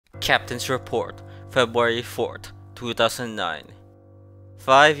Captain's Report, February 4th, 2009.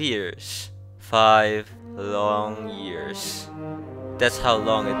 5 years. 5 long years. That's how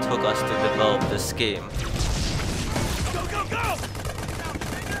long it took us to develop this game. Go, go, go!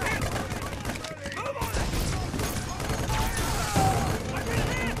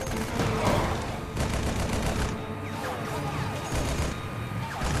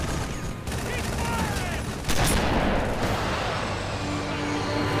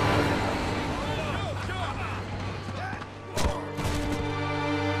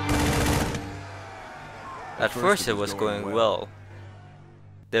 At first it was going well,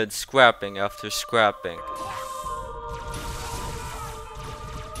 then scrapping after scrapping.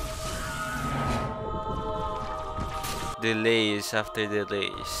 Delays after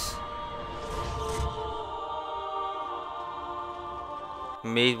delays.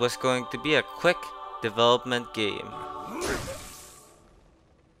 Made was going to be a quick development game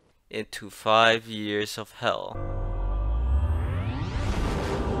into 5 years of hell.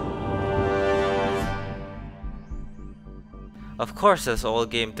 Of course, that's all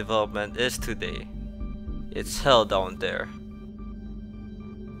game development is today. It's hell down there.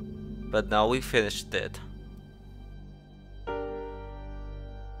 But now we finished it.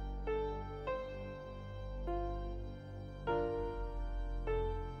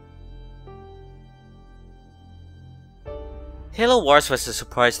 Halo Wars was a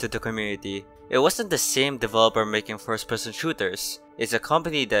surprise to the community. It wasn't the same developer making first-person shooters. It's a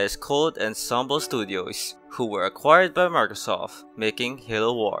company that is called Ensemble Studios, who were acquired by Microsoft, making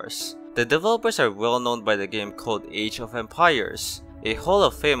Halo Wars. The developers are well known by the game called Age of Empires, a hall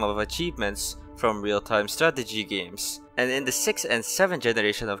of fame of achievements from real-time strategy games. And in the 6th and 7th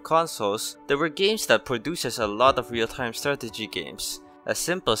generation of consoles, there were games that produces a lot of real-time strategy games. As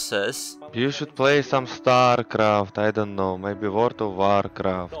simple as, you should play some StarCraft, I don't know, maybe World of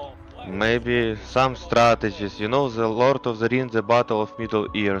Warcraft, maybe some strategies, you know, the Lord of the Rings, the Battle of Middle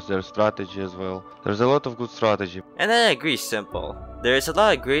Earth, there's strategy as well. There's a lot of good strategy. And I agree, simple. There is a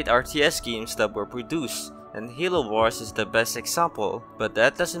lot of great RTS games that were produced, and Halo Wars is the best example, but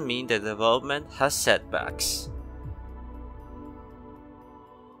that doesn't mean the development has setbacks.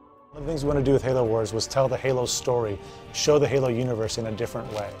 One of the things we want to do with Halo Wars was tell the Halo story, show the Halo universe in a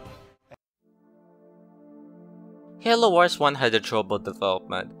different way. Halo Wars 1 had a troubled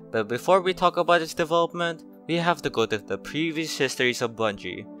development, but before we talk about its development, we have to go to the previous histories of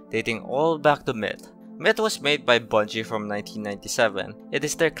Bungie, dating all back to Myth. Myth was made by Bungie from 1997. It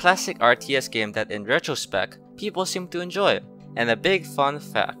is their classic RTS game that in retrospect, people seem to enjoy. And a big fun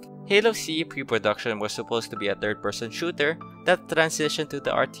fact, Halo CE pre-production was supposed to be a third-person shooter that transitioned to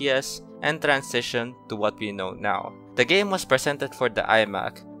the RTS and transitioned to what we know now. The game was presented for the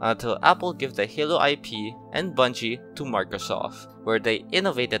iMac until Apple gave the Halo IP and Bungie to Microsoft, where they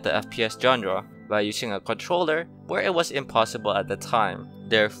innovated the FPS genre by using a controller where it was impossible at the time.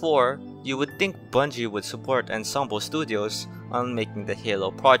 Therefore, you would think Bungie would support Ensemble Studios on making the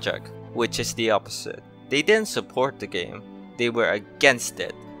Halo project, which is the opposite. They didn't support the game, they were against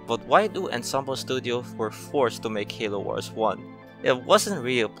it. But why do Ensemble Studios were forced to make Halo Wars 1? It wasn't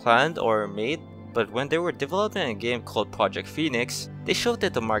really planned or made, but when they were developing a game called Project Phoenix, they showed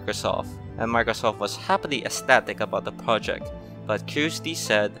it to Microsoft, and Microsoft was happily ecstatic about the project, but curiously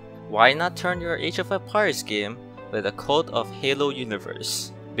said, why not turn your Age of Empires game with a Cult of Halo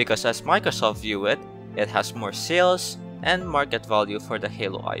universe? Because as Microsoft view it, it has more sales and market value for the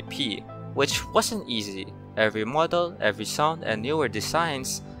Halo IP, which wasn't easy. Every model, every sound, and newer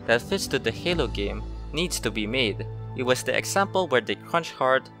designs that fits to the Halo game needs to be made. It was the example where they crunched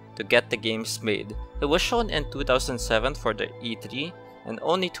hard to get the games made. It was shown in 2007 for the E3, and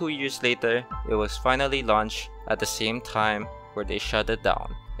only 2 years later, it was finally launched at the same time where they shut it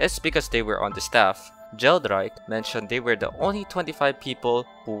down. It's because they were on the staff. Geldreich mentioned they were the only 25 people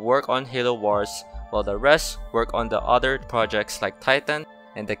who work on Halo Wars, while the rest work on the other projects like Titan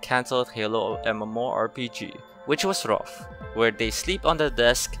and the cancelled Halo MMORPG, which was rough, where they sleep on the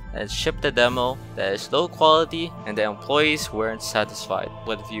desk and ship the demo that is low quality and the employees weren't satisfied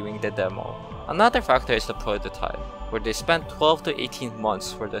with viewing the demo. Another factor is the prototype, where they spent 12 to 18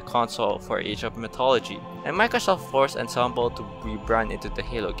 months for the console for Age of Mythology, and Microsoft forced Ensemble to rebrand into the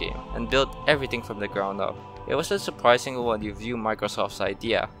Halo game and build everything from the ground up. It wasn't surprising when you view Microsoft's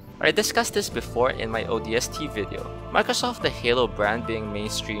idea. I discussed this before in my ODST video. Microsoft the Halo brand being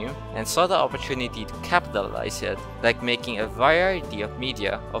mainstream and saw the opportunity to capitalize it, like making a variety of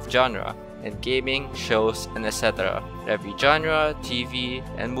media of genre in gaming, shows, and etc. Every genre, TV,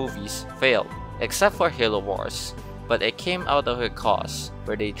 and movies failed, except for Halo Wars, but it came out of a cause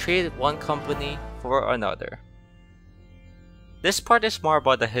where they traded one company for another. This part is more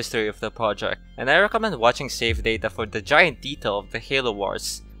about the history of the project, and I recommend watching save data for the giant detail of the Halo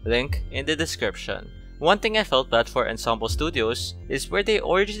Wars, link in the description. One thing I felt bad for Ensemble Studios is where they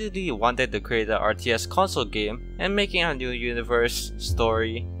originally wanted to create an RTS console game and making a new universe,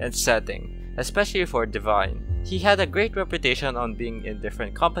 story, and setting, especially for Divine. He had a great reputation on being in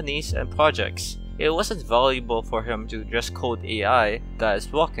different companies and projects. It wasn't valuable for him to just code AI that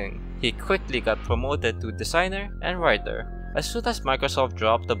is walking. He quickly got promoted to designer and writer. As soon as Microsoft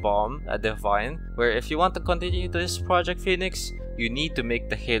dropped the bomb at Divine, where if you want to continue this Project Phoenix, you need to make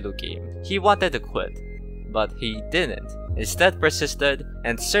the Halo game. He wanted to quit, but he didn't. Instead persisted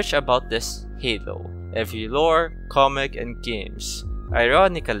and searched about this Halo, every lore, comic, and games.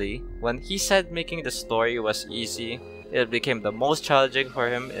 Ironically, when he said making the story was easy, it became the most challenging for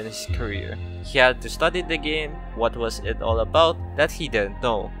him in his career. He had to study the game, what was it all about that he didn't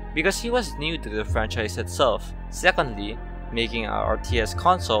know, because he was new to the franchise itself. Secondly, making an RTS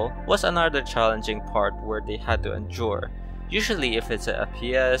console was another challenging part where they had to endure. Usually if it's a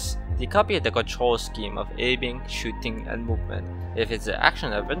FPS, they copy the control scheme of aiming, shooting, and movement. If it's an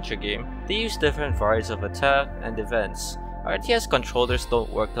action-adventure game, they use different variants of attack and defense. RTS controllers don't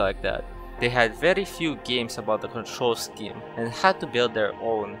work like that. They had very few games about the control scheme and had to build their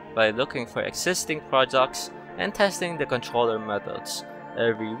own by looking for existing products and testing the controller methods.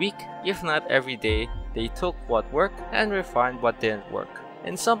 Every week, if not every day, they took what worked and refined what didn't work.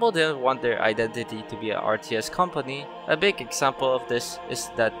 Ensemble didn't want their identity to be an RTS company. A big example of this is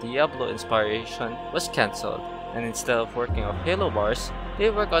that Diablo Inspiration was cancelled, and instead of working on Halo Wars, they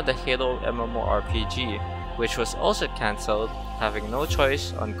worked on the Halo MMORPG, which was also cancelled, having no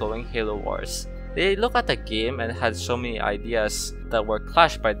choice on going Halo Wars. They looked at the game and had so many ideas that were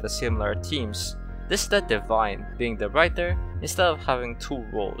clashed by the similar teams. This led Divine being the writer instead of having two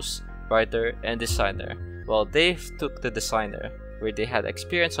roles, writer and designer, while Dave took the designer, where they had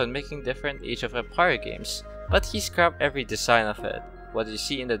experience on making different Age of Empires games, but he scrapped every design of it. What you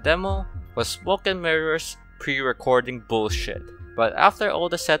see in the demo was smoke and mirrors, pre-recording bullshit. But after all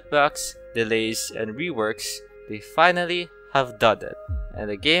the setbacks, delays, and reworks, they finally have done it, and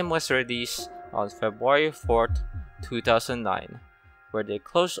the game was released on February 4th, 2009, where they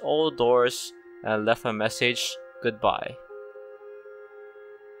closed all doors and left a message, goodbye.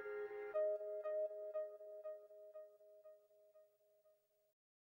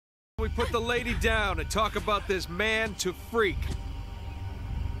 We put the lady down and talk about this man to freak.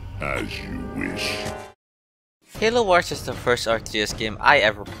 As you wish. Halo Wars is the first RTS game I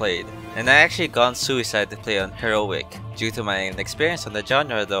ever played, and I actually gone suicide to play on Heroic. Due to my inexperience on the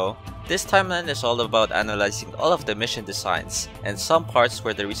genre though, this timeline is all about analyzing all of the mission designs, and some parts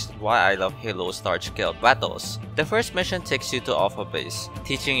were the reason why I love Halo's large-scale battles. The first mission takes you to Alpha Base,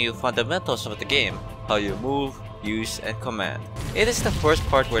 teaching you fundamentals of the game, how you move, use, and command. It is the first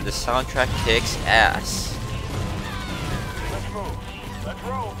part where the soundtrack kicks ass. Let's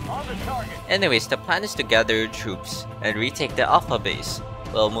roll. On the target. Anyways, the plan is to gather your troops and retake the Alpha Base.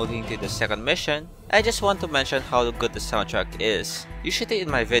 While moving to the second mission, I just want to mention how good the soundtrack is. Usually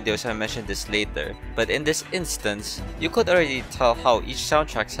in my videos I mention this later, but in this instance, you could already tell how each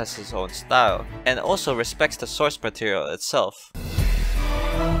soundtrack has its own style, and also respects the source material itself.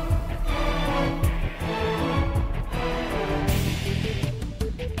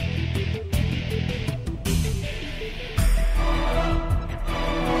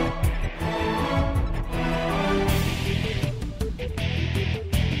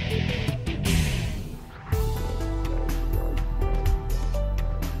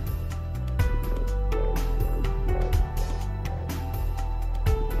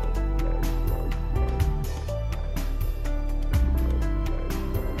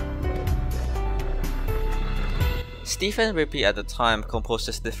 Stephen Rippy at the time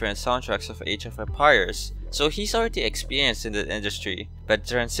composes different soundtracks of Age of Empires, so he's already experienced in the industry, but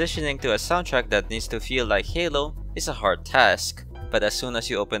transitioning to a soundtrack that needs to feel like Halo is a hard task. But as soon as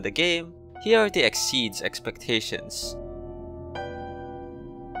you open the game, he already exceeds expectations.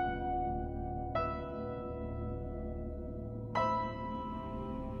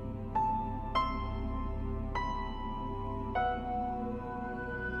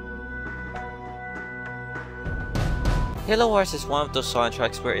 Halo Wars is one of those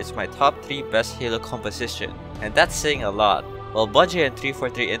soundtracks where it's my top 3 best Halo composition, and that's saying a lot. While Bungie and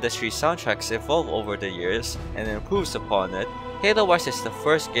 343 Industries soundtracks evolve over the years and improves upon it, Halo Wars is the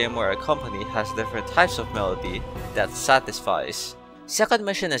first game where a company has different types of melody that satisfies. Second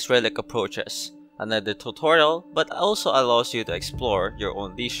mission is Relic Approaches, another tutorial but also allows you to explore your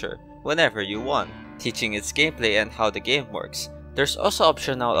own leisure whenever you want, teaching its gameplay and how the game works. There's also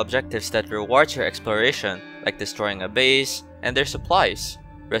optional objectives that reward your exploration, like destroying a base and their supplies,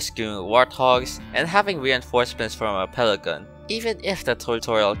 rescuing warthogs, and having reinforcements from a pelican. Even if the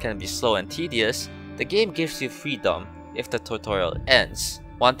tutorial can be slow and tedious, the game gives you freedom if the tutorial ends,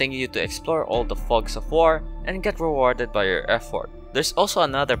 wanting you to explore all the fogs of war and get rewarded by your effort. There's also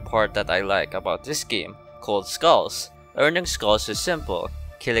another part that I like about this game, called skulls. Earning skulls is simple,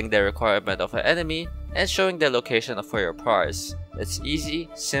 killing the requirement of an enemy and showing the location for your prize. It's easy,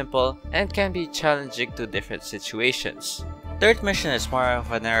 simple, and can be challenging to different situations. Third mission is more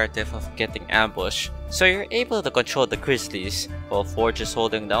of a narrative of getting ambushed, so you're able to control the grizzlies, while Forge is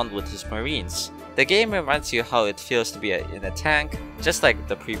holding down with his marines. The game reminds you how it feels to be in a tank, just like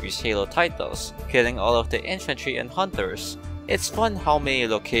the previous Halo titles, killing all of the infantry and hunters. It's fun how many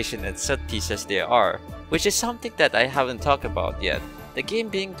location and set pieces there are, which is something that I haven't talked about yet. The game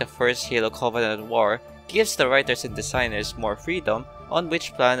being the first Halo Covenant War gives the writers and designers more freedom on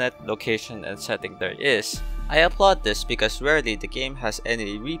which planet, location, and setting there is. I applaud this because rarely the game has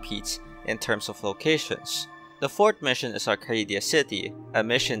any repeats in terms of locations. The fourth mission is Arcadia City, a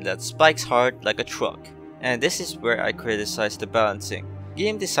mission that spikes hard like a truck. And this is where I criticize the balancing.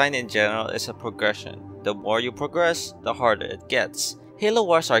 Game design in general is a progression. The more you progress, the harder it gets. Halo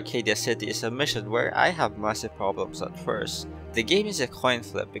Wars Arcadia City is a mission where I have massive problems at first. The game is a coin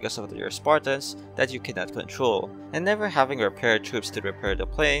flip because of your Spartans that you cannot control, and never having repair troops to repair the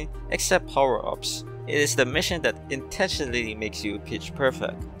plane except power-ups. It is the mission that intentionally makes you pitch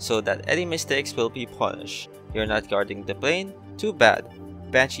perfect, so that any mistakes will be punished. You're not guarding the plane? Too bad.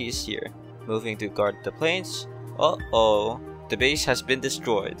 Banshee is here. Moving to guard the planes? Uh-oh. The base has been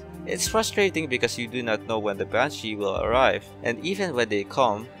destroyed. It's frustrating because you do not know when the Banshee will arrive, and even when they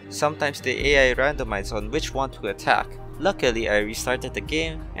come, sometimes the AI randomizes on which one to attack. Luckily, I restarted the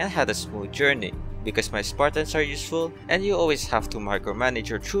game and had a smooth journey, because my Spartans are useful and you always have to micromanage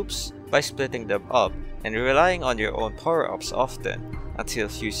your troops by splitting them up and relying on your own power-ups often, until a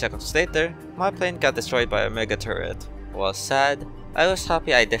few seconds later, my plane got destroyed by a mega turret. While sad, I was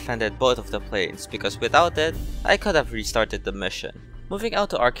happy I defended both of the planes because without it, I could have restarted the mission. Moving out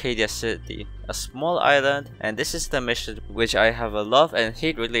to Arcadia City, a small island, and this is the mission which I have a love and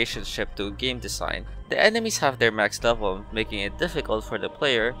hate relationship to game design. The enemies have their max level, making it difficult for the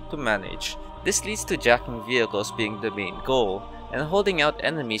player to manage. This leads to jacking vehicles being the main goal, and holding out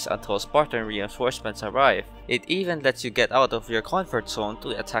enemies until Spartan reinforcements arrive. It even lets you get out of your comfort zone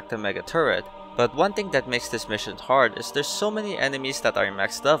to attack the mega turret. But one thing that makes this mission hard is there's so many enemies that are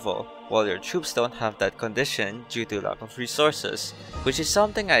max level, while your troops don't have that condition due to lack of resources, which is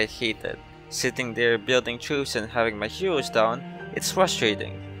something I hated. Sitting there building troops and having my heroes down, it's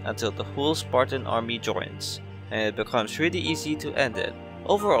frustrating, until the whole Spartan army joins, and it becomes really easy to end it.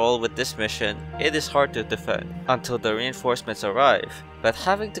 Overall, with this mission, it is hard to defend until the reinforcements arrive, but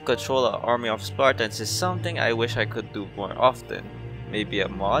having to control an army of Spartans is something I wish I could do more often. Maybe a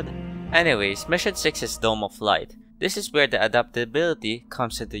mod? Anyways, mission 6 is Dome of Light. This is where the adaptability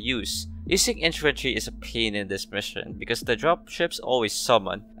comes into use. Using infantry is a pain in this mission because the dropships always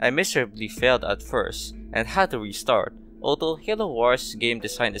summon. I miserably failed at first and had to restart, although Halo Wars game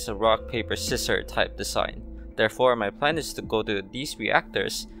design is a rock paper scissors type design. Therefore, my plan is to go to these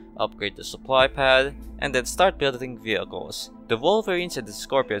reactors, upgrade the supply pad, and then start building vehicles. The Wolverines and the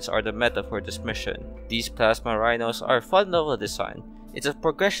Scorpions are the meta for this mission. These plasma rhinos are fun level design. It's a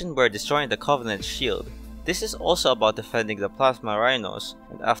progression where destroying the Covenant shield. This is also about defending the plasma rhinos,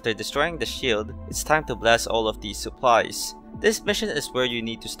 and after destroying the shield, it's time to blast all of these supplies. This mission is where you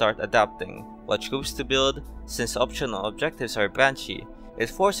need to start adapting what troops to build. Since optional objectives are Banshee, it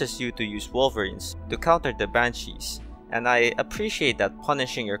forces you to use Wolverines to counter the Banshees, and I appreciate that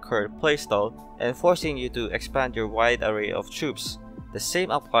punishing your current playstyle and forcing you to expand your wide array of troops. The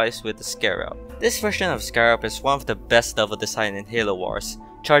same applies with the Scarab. This version of Scarab is one of the best level design in Halo Wars.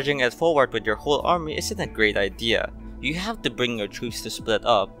 Charging it forward with your whole army isn't a great idea. You have to bring your troops to split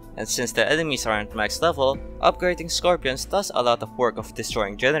up, and since the enemies aren't max level, upgrading Scorpions does a lot of work of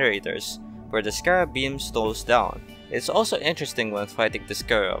destroying generators, where the Scarab beam slows down. It's also interesting when fighting the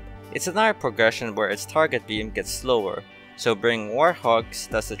Scarab. It's another progression where its target beam gets slower, so bringing Warhogs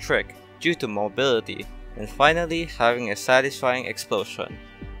does the trick, due to mobility, and finally having a satisfying explosion.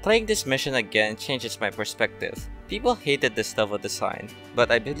 Playing this mission again changes my perspective. People hated this level design,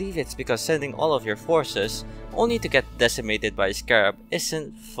 but I believe it's because sending all of your forces only to get decimated by Scarab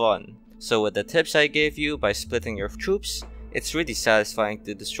isn't fun. So with the tips I gave you by splitting your troops, it's really satisfying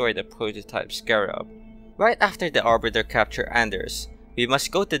to destroy the prototype Scarab. Right after the Arbiter capture Anders, we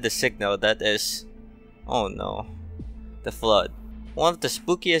must go to the signal that is... oh no. The Flood. One of the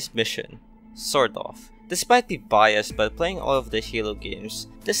spookiest mission. Sort of. Despite the bias by playing all of the Halo games,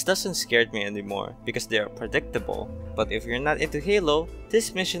 this doesn't scare me anymore because they are predictable. But if you're not into Halo,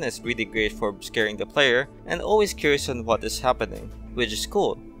 this mission is really great for scaring the player and always curious on what is happening, which is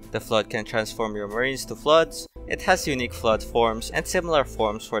cool. The Flood can transform your Marines to Floods, it has unique Flood forms and similar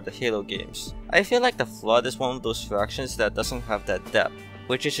forms for the Halo games. I feel like the Flood is one of those factions that doesn't have that depth,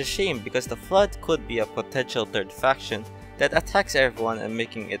 which is a shame because the Flood could be a potential third faction that attacks everyone and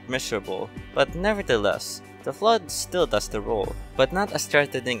making it miserable, but nevertheless, the Flood still does the role, but not as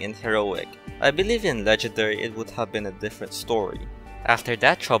threatening and heroic. I believe in Legendary it would have been a different story. After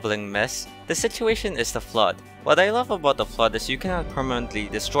that troubling mess, the situation is the Flood. What I love about the Flood is you cannot permanently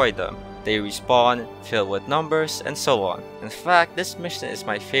destroy them. They respawn, fill with numbers, and so on. In fact, this mission is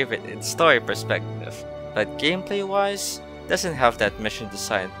my favorite in story perspective, but gameplay wise, doesn't have that mission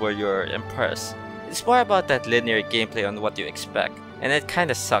design where you're impressed. It's more about that linear gameplay on what you expect, and it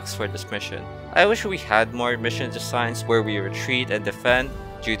kinda sucks for this mission. I wish we had more mission designs where we retreat and defend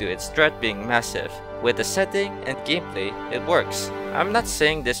due to its threat being massive. With the setting and gameplay, it works. I'm not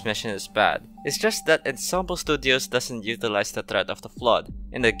saying this mission is bad, it's just that Ensemble Studios doesn't utilize the threat of the Flood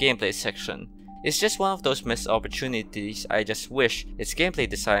in the gameplay section. It's just one of those missed opportunities. I just wish its gameplay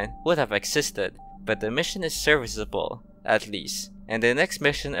design would have existed, but the mission is serviceable, at least, and the next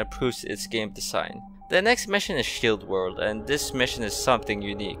mission improves its game design. The next mission is Shield World, and this mission is something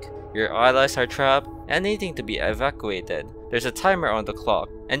unique. Your allies are trapped and needing to be evacuated. There's a timer on the clock,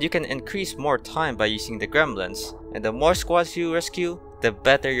 and you can increase more time by using the gremlins, and the more squads you rescue, the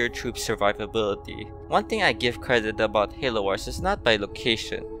better your troops' survivability. One thing I give credit about Halo Wars is not by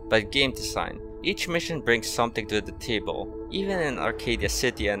location, but game design. Each mission brings something to the table, even in Arcadia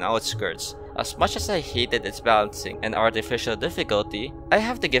City and outskirts. As much as I hated its balancing and artificial difficulty, I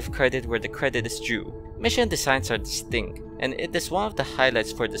have to give credit where the credit is due. Mission designs are distinct, and it is one of the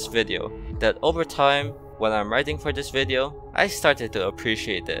highlights for this video, that over time, when I'm writing for this video, I started to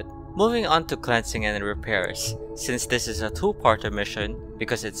appreciate it. Moving on to cleansing and repairs, since this is a two-parter mission,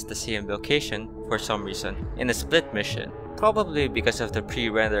 because it's the same location, for some reason, in a split mission, probably because of the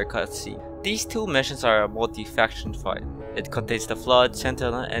pre-render cutscene. These two missions are a multi-faction fight. It contains the Flood,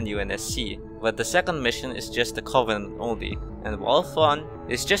 Sentinel, and UNSC, but the second mission is just the Covenant only, and while fun,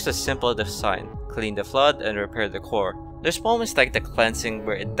 it's just a simple design, clean the Flood and repair the core. There's moments like the cleansing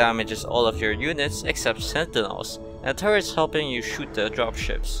where it damages all of your units except Sentinels, and turrets helping you shoot the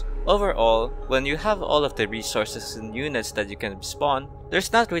dropships. Overall, when you have all of the resources and units that you can spawn,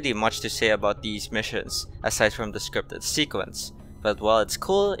 there's not really much to say about these missions, aside from the scripted sequence. But while it's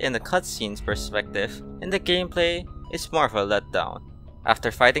cool in the cutscene's perspective, in the gameplay, it's more of a letdown. After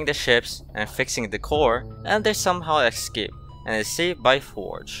fighting the ships and fixing the core, Ender somehow escaped and is saved by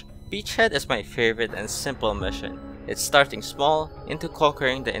Forge. Beachhead is my favorite and simple mission. It's starting small into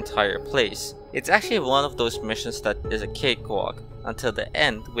conquering the entire place. It's actually one of those missions that is a cakewalk until the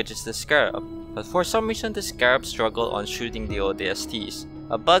end, which is the Scarab. But for some reason the Scarab struggle on shooting the ODSTs,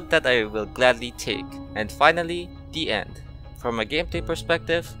 a bug that I will gladly take. And finally, the end. From a gameplay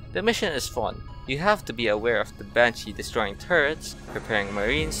perspective, the mission is fun. You have to be aware of the Banshee destroying turrets, preparing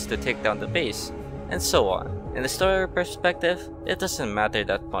Marines to take down the base, and so on. In the story perspective, it doesn't matter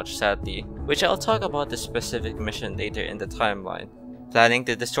that much sadly, which I'll talk about the specific mission later in the timeline. Planning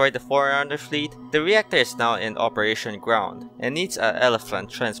to destroy the Forerunner fleet, the reactor is now in Operation Ground and needs an elephant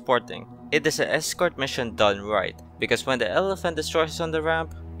transporting. It is an escort mission done right, because when the elephant destroys on the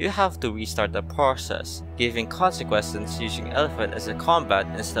ramp, you have to restart the process, giving consequences using elephant as a combat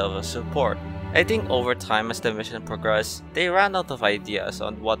instead of a support. I think over time as the mission progressed, they ran out of ideas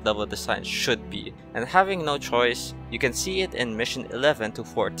on what level design should be, and having no choice, you can see it in mission 11 to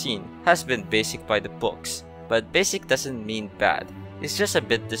 14, has been basic by the books. But basic doesn't mean bad. It's just a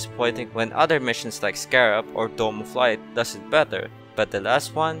bit disappointing when other missions like Scarab or Dome of Light does it better, but the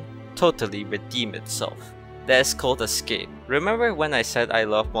last one totally redeemed itself. The Escort Escape. Remember when I said I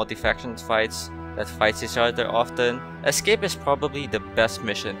love multi-faction fights that fights each other often? Escape is probably the best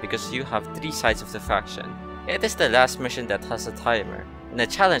mission because you have 3 sides of the faction. It is the last mission that has a timer, and a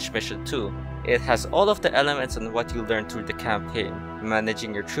challenge mission too. It has all of the elements on what you learn through the campaign,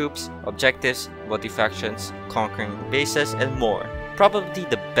 managing your troops, objectives, multi-factions, conquering bases, and more. Probably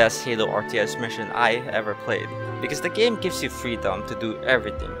the best Halo RTS mission I ever played, because the game gives you freedom to do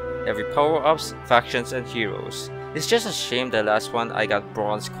everything. Every power-ups, factions, and heroes. It's just a shame the last one I got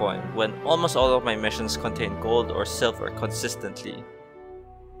bronze coin when almost all of my missions contain gold or silver consistently.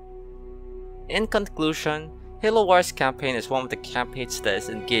 In conclusion, Halo Wars campaign is one of the campaigns that is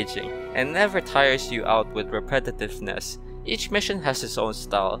engaging and never tires you out with repetitiveness. Each mission has its own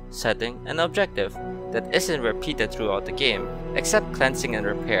style, setting, and objective, that isn't repeated throughout the game, except cleansing and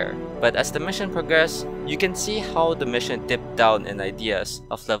repair. But as the mission progresses, you can see how the mission dipped down in ideas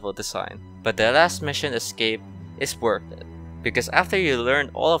of level design. But the last mission, Escape, is worth it, because after you learn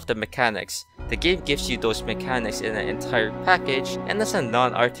all of the mechanics, the game gives you those mechanics in an entire package, and as a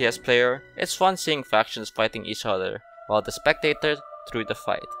non-RTS player, it's fun seeing factions fighting each other, while the spectator through the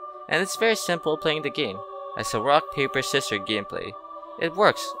fight. And it's very simple playing the game, as a rock paper scissors gameplay. It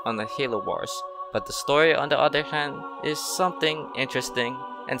works on the Halo Wars, but the story on the other hand is something interesting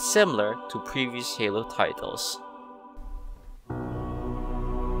and similar to previous Halo titles.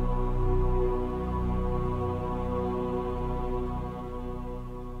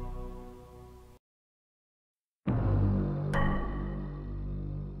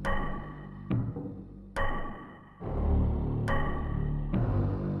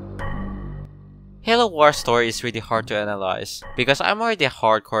 Halo Wars story is really hard to analyze, because I'm already a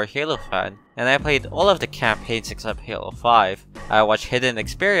hardcore Halo fan, and I played all of the campaigns except Halo 5. I watched Hidden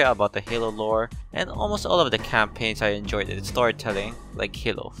Xperia about the Halo lore, and almost all of the campaigns I enjoyed its storytelling, like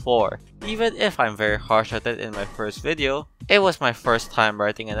Halo 4. Even if I'm very harsh at it in my first video, it was my first time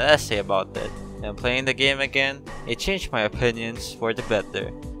writing an essay about it, and playing the game again, it changed my opinions for the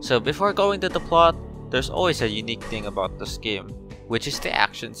better. So before going to the plot, there's always a unique thing about this game, which is the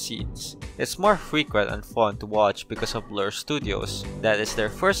action scenes. It's more frequent and fun to watch because of Blur Studios. That is their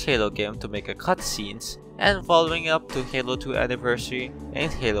first Halo game to make a cutscenes, and following up to Halo 2 Anniversary and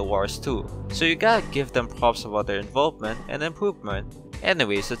Halo Wars 2. So you gotta give them props about their involvement and improvement.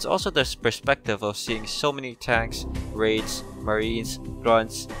 Anyways, it's also the perspective of seeing so many tanks, raids, marines,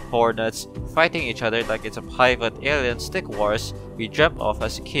 grunts, hornets fighting each other like it's a private alien stick wars we dreamt of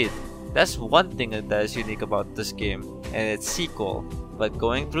as a kid. That's one thing that is unique about this game and its sequel, but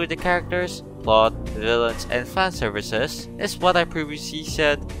going through the characters, plot, villains, and fan services is what I previously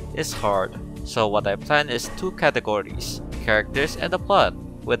said is hard. So what I plan is two categories, characters and the plot,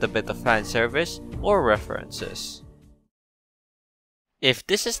 with a bit of fan service or references. If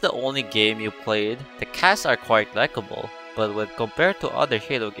this is the only game you played, the casts are quite likable, but when compared to other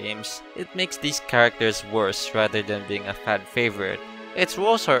Halo games, it makes these characters worse rather than being a fan favorite. Its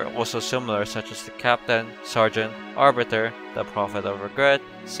roles are also similar, such as the Captain, Sergeant, Arbiter, the Prophet of Regret,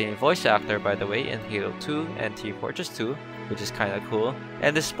 same voice actor by the way in Halo 2 and Team Fortress 2, which is kinda cool,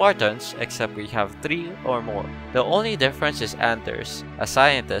 and the Spartans, except we have 3 or more. The only difference is Anders, a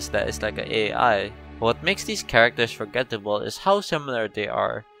scientist that is like an AI. What makes these characters forgettable is how similar they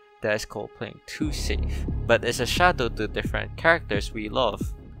are. That is called playing too safe, but it's a shadow to different characters we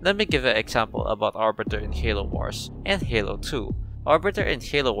love. Let me give an example about Arbiter in Halo Wars and Halo 2. Arbiter in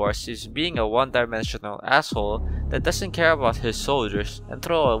Halo Wars is being a one-dimensional asshole that doesn't care about his soldiers and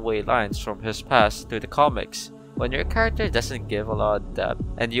throw away lines from his past to the comics. When your character doesn't give a lot of depth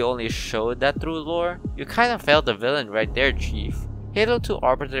and you only show that through lore, you kinda failed the villain right there, Chief. Halo 2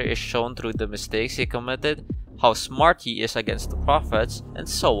 Arbiter is shown through the mistakes he committed, how smart he is against the Prophets, and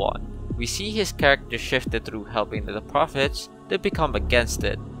so on. We see his character shifted through helping the Prophets to become against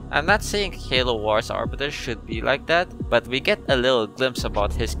it. I'm not saying Halo Wars Arbiter should be like that, but we get a little glimpse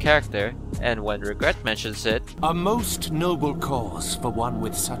about his character, and when Regret mentions it, a most noble cause for one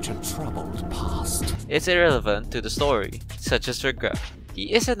with such a troubled past. It's irrelevant to the story, such as Regret.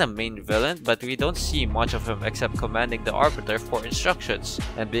 He isn't a main villain, but we don't see much of him except commanding the Arbiter for instructions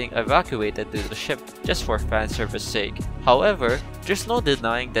and being evacuated to the ship just for fanservice sake. However, there's no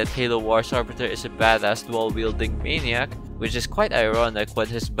denying that Halo Wars Arbiter is a badass dual-wielding maniac, which is quite ironic when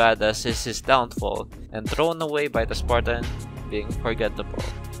his badass is his downfall and thrown away by the Spartan being forgettable.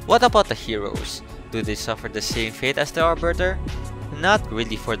 What about the heroes? Do they suffer the same fate as the Arbiter? Not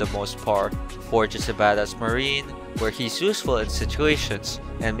really for the most part. Forge is a badass marine, where he's useful in situations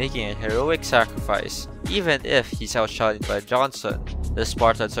and making a heroic sacrifice, even if he's outshined by Johnson. The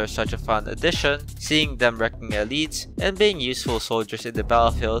Spartans are such a fun addition, seeing them wrecking elites and being useful soldiers in the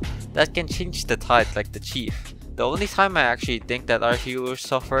battlefield that can change the tide like the Chief. The only time I actually think that our heroes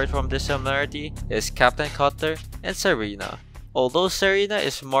suffered from this similarity is Captain Cutter and Serena. Although Serena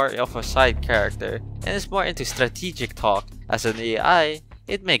is more of a side character and is more into strategic talk, as an AI,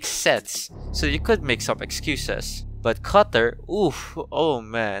 it makes sense, so you could make some excuses. But Cutter, oof, oh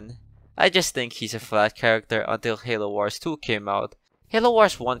man. I just think he's a flat character until Halo Wars 2 came out. Halo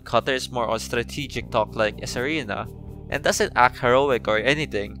Wars 1 Cutter is more on strategic talk like Serena, and doesn't act heroic or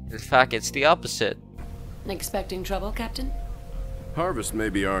anything. In fact, it's the opposite. Expecting trouble, Captain? Harvest may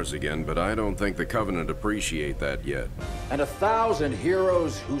be ours again, but I don't think the Covenant appreciate that yet. And 1,000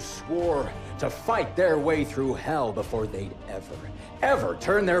 heroes who swore to fight their way through hell before they'd ever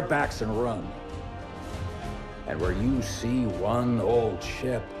turn their backs and run. And where you see one old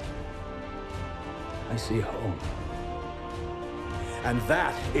ship, I see home. And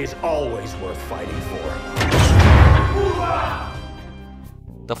that is always worth fighting for.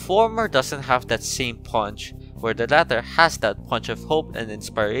 The former doesn't have that same punch, where the latter has that punch of hope and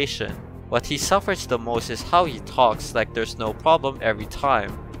inspiration. What he suffers the most is how he talks like there's no problem every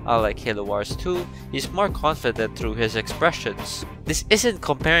time. Unlike Halo Wars 2, he's more confident through his expressions. This isn't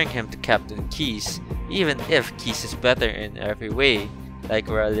comparing him to Captain Keyes, even if Keyes is better in every way, like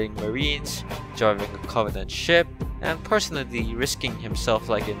rallying Marines, driving a Covenant ship, and personally risking himself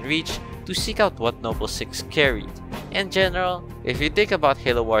like in Reach to seek out what Noble 6 carried. In general, if you think about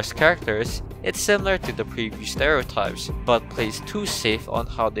Halo Wars characters, it's similar to the previous stereotypes, but plays too safe on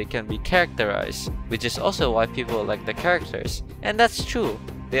how they can be characterized, which is also why people like the characters. And that's true,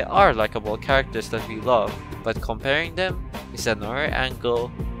 they are likable characters that we love, but comparing them is another angle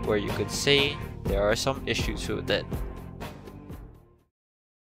where you could say there are some issues with it.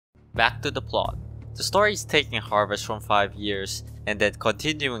 Back to the plot. The story is taking Harvest from 5 years and then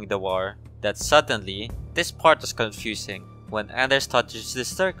continuing the war. That suddenly, this part is confusing. When Anders touches this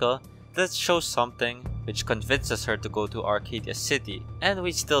circle, that shows something which convinces her to go to Arcadia City, and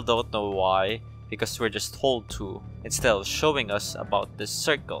we still don't know why, because we're just told to, instead of showing us about this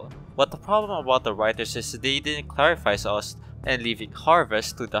circle. But the problem about the writers is they didn't clarify to us and leaving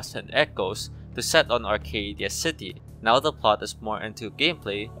Harvest to Dust and Echoes to set on Arcadia City. Now the plot is more into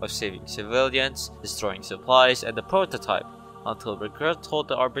gameplay of saving civilians, destroying supplies, and the prototype, until Regret told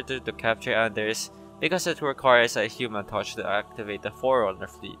the Arbiter to capture Anders because it requires a human touch to activate the Forerunner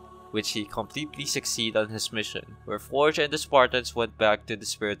fleet, which he completely succeeded on his mission, where Forge and the Spartans went back to the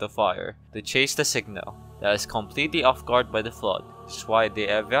Spirit of Fire to chase the signal that is completely off guard by the Flood, which is why they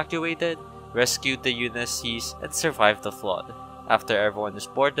evacuated, rescued the Ulysses, and survived the Flood. After everyone is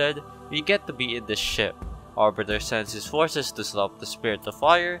boarded, we get to be in the ship. Arbiter sends his forces to stop the Spirit of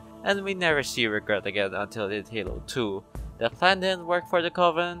Fire, and we never see Regret again until in Halo 2. The plan didn't work for the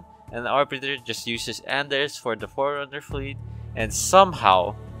Covenant, and Arbiter just uses Anders for the Forerunner fleet, and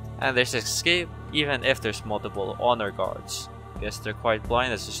somehow Anders escaped even if there's multiple honor guards. Guess they're quite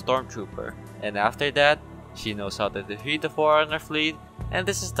blind as a stormtrooper. And after that, she knows how to defeat the Forerunner fleet, and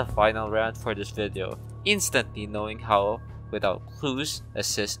this is the final rant for this video. Instantly knowing how, without clues,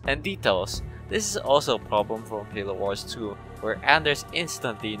 assists, and details. This is also a problem from Halo Wars 2, where Anders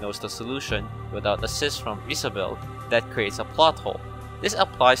instantly knows the solution without assist from Isabel. That creates a plot hole. This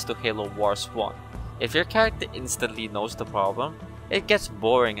applies to Halo Wars 1. If your character instantly knows the problem, it gets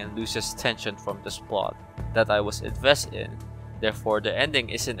boring and loses tension from this plot that I was invested in. Therefore, the ending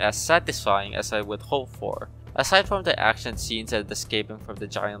isn't as satisfying as I would hope for. Aside from the action scenes and escaping from the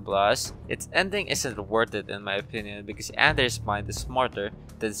giant blast, its ending isn't worth it in my opinion because Anders' mind is smarter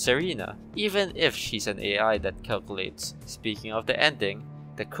than Serena, even if she's an AI that calculates. Speaking of the ending,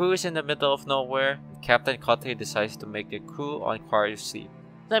 the crew is in the middle of nowhere and Captain Cotter decides to make the crew on cryo sleep.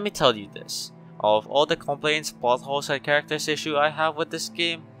 Let me tell you this, of all the complaints, plot holes, and characters issue I have with this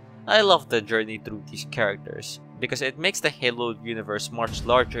game, I love the journey through these characters because it makes the Halo universe much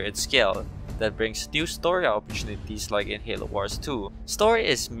larger in scale that brings new story opportunities like in Halo Wars 2. Story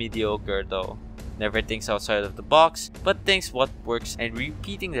is mediocre though, never thinks outside of the box, but thinks what works and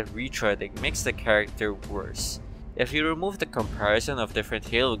repeating the retreading makes the character worse. If you remove the comparison of different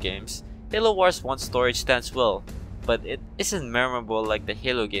Halo games, Halo Wars 1 story stands well, but it isn't memorable like the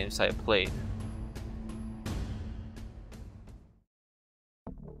Halo games I played.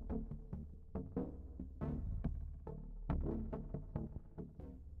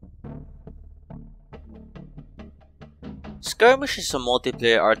 Skirmish is a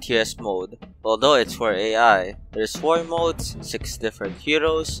multiplayer RTS mode. Although it's for AI, there's 4 modes, 6 different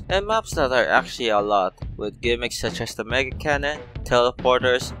heroes, and maps that are actually a lot, with gimmicks such as the Mega Cannon,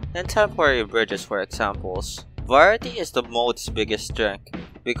 teleporters, and temporary bridges for examples. Variety is the mode's biggest strength.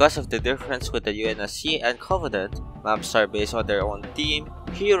 Because of the difference with the UNSC and Covenant, maps are based on their own theme,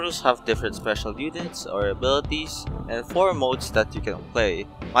 heroes have different special units or abilities, and 4 modes that you can play.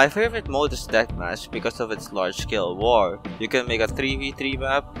 My favorite mode is Deathmatch because of its large-scale war. You can make a 3v3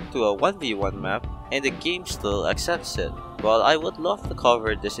 map to a 1v1 map, and the game still accepts it. While I would love to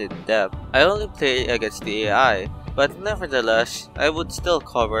cover this in depth, I only play against the AI, but nevertheless, I would still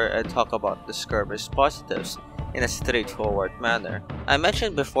cover and talk about the Skirmish positives in a straightforward manner. I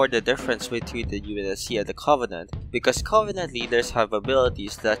mentioned before the difference between the UNSC and the Covenant, because Covenant leaders have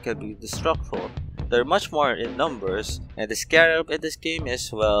abilities that can be destructive. They're much more in numbers, and the Scarab in this game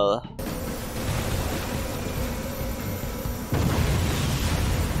is, well,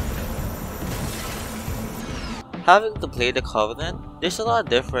 Having to play the Covenant, there's a lot of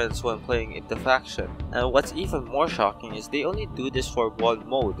difference when playing in the faction, and what's even more shocking is they only do this for one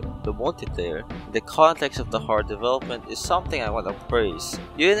mode, the multiplayer. The context of the hard development is something I want to praise.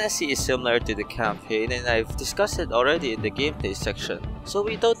 UNSC is similar to the campaign and I've discussed it already in the gameplay section, so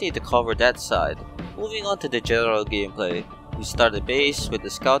we don't need to cover that side. Moving on to the general gameplay, you start a base with the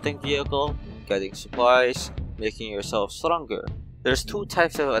scouting vehicle, getting supplies, making yourself stronger. There's two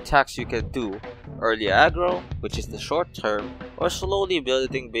types of attacks you can do, early aggro, which is the short term, or slowly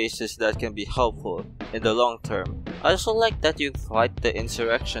building bases that can be helpful in the long term. I also like that you fight the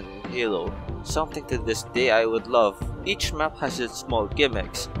insurrection in Halo, something to this day I would love. Each map has its small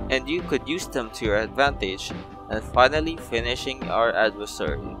gimmicks, and you could use them to your advantage, and finally finishing our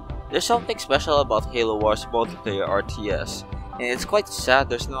adversary. There's something special about Halo Wars multiplayer RTS, and it's quite sad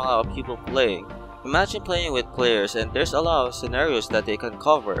there's not a lot of people playing. Imagine playing with players and there's a lot of scenarios that they can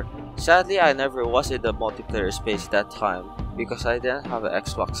cover. Sadly, I never was in the multiplayer space that time because I didn't have an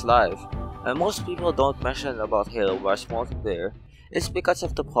Xbox Live. And most people don't mention about Halo Wars multiplayer. It's because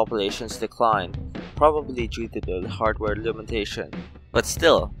of the population's decline, probably due to the hardware limitation. But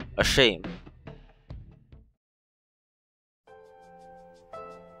still, a shame.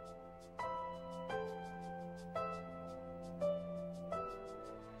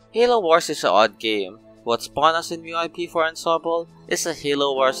 Halo Wars is an odd game. What spawned us in new IP for Ensemble is a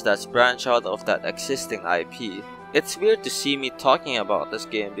Halo Wars that's branched out of that existing IP. It's weird to see me talking about this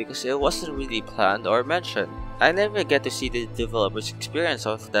game because it wasn't really planned or mentioned. I never get to see the developers' experience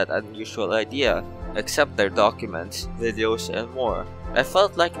of that unusual idea, except their documents, videos, and more. I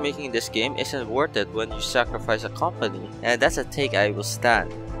felt like making this game isn't worth it when you sacrifice a company, and that's a take I will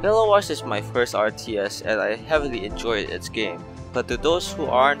stand. Halo Wars is my first RTS and I heavily enjoyed its game. But to those who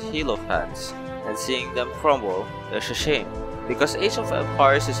aren't Halo fans, and seeing them crumble, it's a shame. Because Age of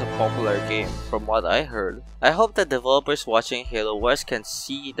Empires is a popular game, from what I heard. I hope that developers watching Halo Wars can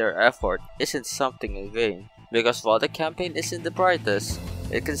see their effort isn't something in vain. Because while the campaign isn't the brightest,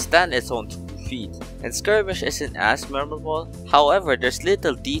 it can stand its own 2 feet. And Skirmish isn't as memorable, however there's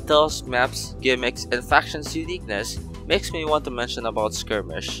little details, maps, gimmicks, and factions uniqueness makes me want to mention about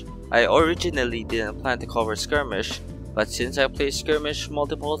Skirmish. I originally didn't plan to cover Skirmish, but since I played Skirmish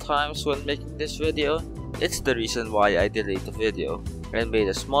multiple times when making this video, it's the reason why I delayed the video and made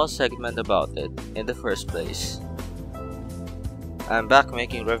a small segment about it in the first place. I'm back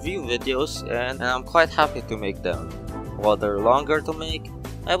making review videos and I'm quite happy to make them. While they're longer to make,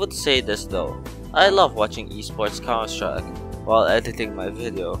 I would say this though, I love watching esports Counter-Strike while editing my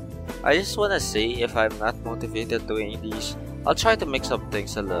video. I just wanna say if I'm not motivated doing these, I'll try to mix up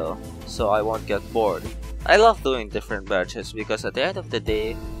things a little, so I won't get bored. I love doing different batches because at the end of the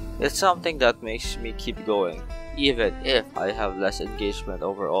day, it's something that makes me keep going, even if I have less engagement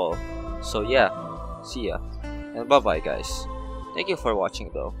overall. So yeah, see ya, and bye bye guys. Thank you for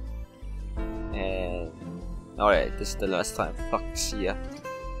watching though. And alright, this is the last time. Fuck, see ya.